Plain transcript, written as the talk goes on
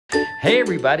Hey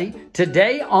everybody,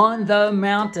 today on the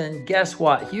mountain, guess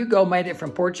what? Hugo made it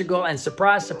from Portugal and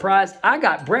surprise, surprise, I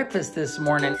got breakfast this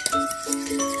morning.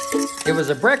 It was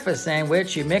a breakfast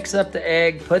sandwich. You mix up the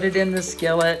egg, put it in the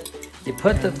skillet, you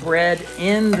put the bread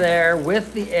in there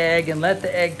with the egg and let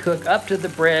the egg cook up to the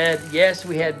bread. Yes,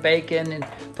 we had bacon and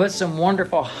put some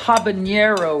wonderful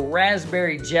habanero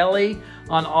raspberry jelly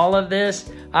on all of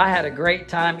this. I had a great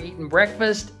time eating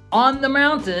breakfast on the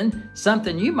mountain,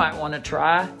 something you might want to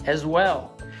try as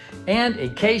well. And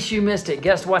in case you missed it,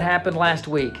 guess what happened last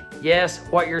week? Yes,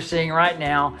 what you're seeing right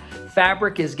now.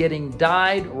 Fabric is getting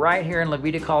dyed right here in La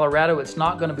Veta, Colorado. It's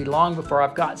not going to be long before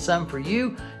I've got some for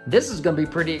you. This is going to be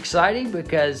pretty exciting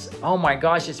because, oh my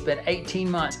gosh, it's been 18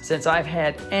 months since I've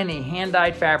had any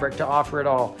hand-dyed fabric to offer at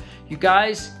all. You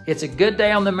guys, it's a good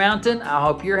day on the mountain. I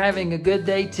hope you're having a good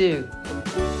day too.